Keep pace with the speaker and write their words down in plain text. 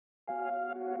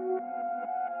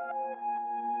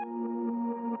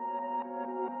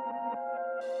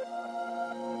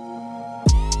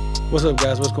What's up,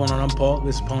 guys? What's going on? I'm Paul.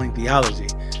 This is Pauline Theology,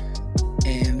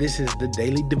 and this is the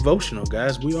daily devotional,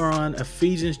 guys. We are on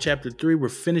Ephesians chapter 3. We're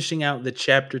finishing out the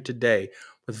chapter today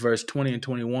with verse 20 and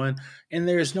 21, and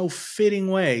there is no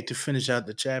fitting way to finish out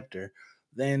the chapter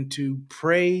than to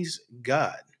praise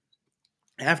God.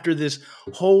 After this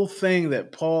whole thing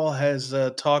that Paul has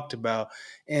talked about,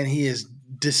 and he is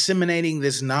disseminating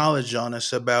this knowledge on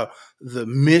us about the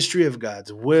mystery of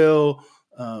God's will.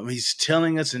 He's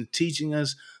telling us and teaching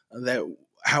us that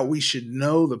how we should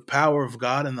know the power of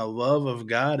God and the love of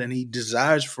God, and he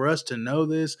desires for us to know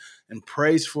this and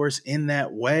prays for us in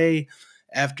that way.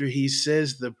 After he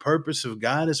says the purpose of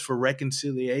God is for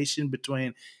reconciliation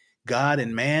between God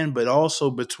and man, but also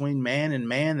between man and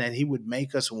man, that he would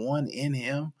make us one in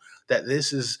him, that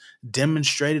this is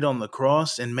demonstrated on the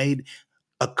cross and made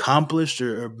accomplished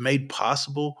or made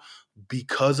possible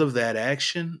because of that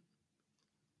action.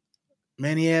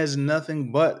 Man, he has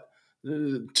nothing but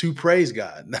to praise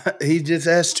God. He just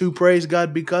has to praise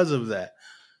God because of that.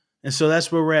 And so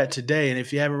that's where we're at today. And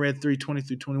if you haven't read 3:20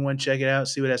 through 21, check it out,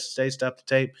 see what it has to say, stop the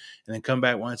tape, and then come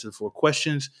back, we'll answer the 4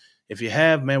 questions. If you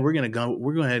have, man, we're going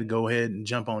to go ahead and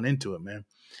jump on into it, man.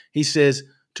 He says,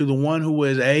 to the one who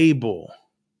is able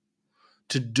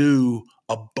to do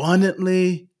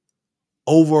abundantly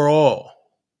over all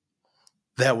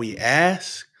that we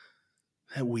ask,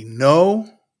 that we know,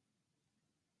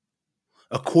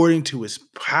 according to his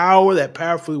power that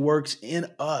powerfully works in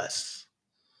us.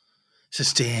 It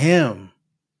says, to him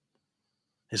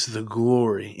is the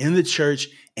glory in the church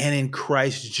and in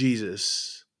Christ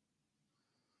Jesus,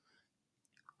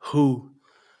 who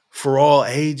for all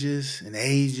ages and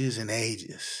ages and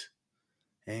ages.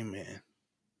 Amen.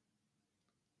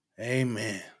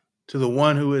 Amen. To the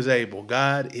one who is able.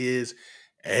 God is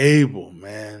able,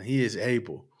 man. He is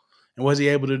able. And was he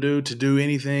able to do? To do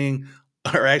anything,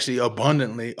 or actually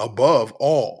abundantly above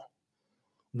all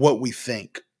what we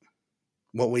think,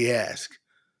 what we ask.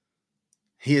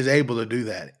 He is able to do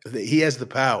that. He has the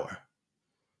power.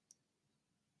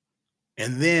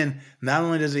 And then not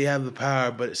only does he have the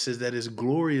power, but it says that his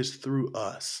glory is through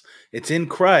us. It's in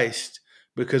Christ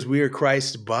because we are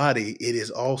Christ's body. It is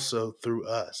also through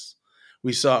us.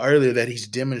 We saw earlier that he's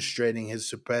demonstrating his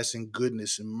surpassing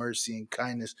goodness and mercy and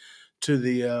kindness to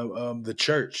the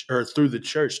church, or through the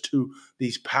church, to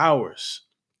these powers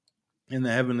in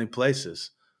the heavenly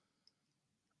places.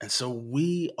 And so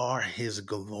we are his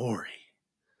glory.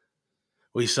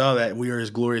 We saw that we are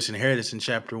his glorious inheritance in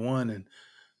chapter 1, and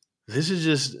this is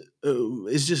just,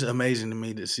 it's just amazing to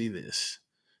me to see this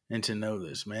and to know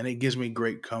this, man. It gives me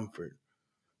great comfort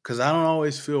because I don't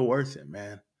always feel worth it,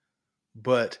 man.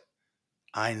 But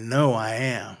I know I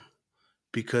am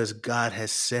because God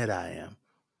has said I am.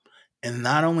 And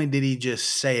not only did he just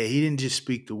say it, he didn't just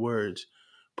speak the words,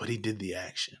 but he did the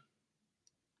action.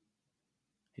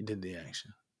 He did the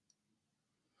action.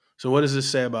 So what does this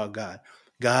say about God?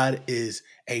 God is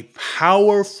a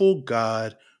powerful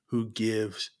God who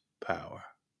gives power.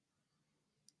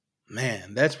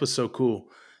 Man, that's what's so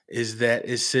cool, is that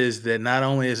it says that not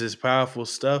only is this powerful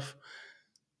stuff,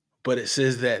 but it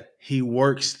says that he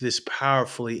works this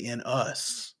powerfully in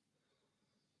us.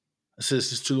 It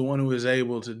says it's to the one who is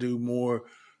able to do more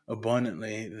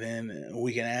abundantly than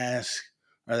we can ask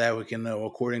or that we can know,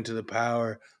 according to the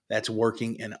power that's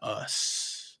working in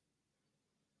us.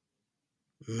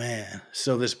 Man,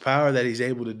 so this power that he's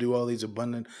able to do all these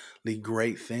abundantly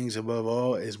great things above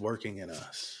all is working in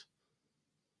us.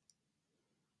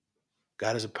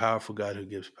 God is a powerful God who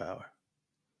gives power.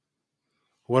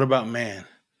 What about man?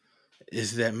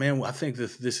 Is that, man, I think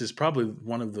that this is probably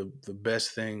one of the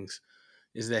best things,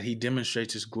 is that he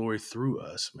demonstrates his glory through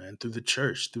us, man, through the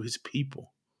church, through his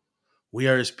people. We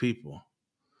are his people.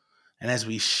 And as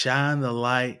we shine the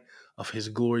light of his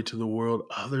glory to the world,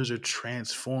 others are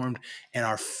transformed and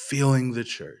are feeling the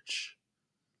church,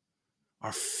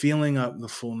 are feeling up the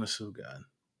fullness of God.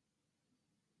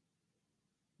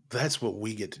 That's what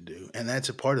we get to do. And that's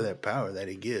a part of that power that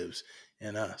he gives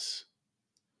in us.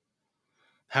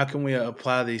 How can we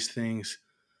apply these things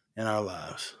in our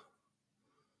lives?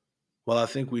 Well, I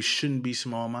think we shouldn't be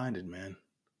small-minded, man.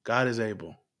 God is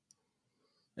able.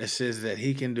 It says that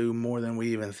he can do more than we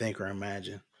even think or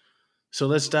imagine. So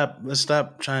let's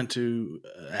stop trying to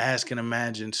ask and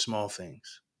imagine small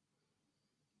things.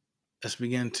 Let's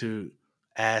begin to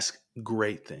ask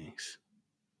great things.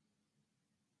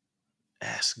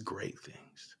 Ask great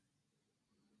things.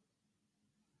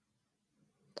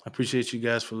 I appreciate you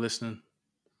guys for listening.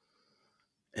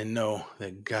 And know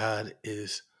that God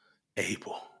is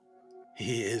able.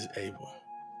 He is able,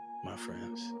 my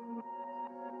friends.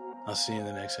 I'll see you in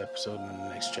the next episode and in the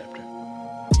next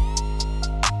chapter.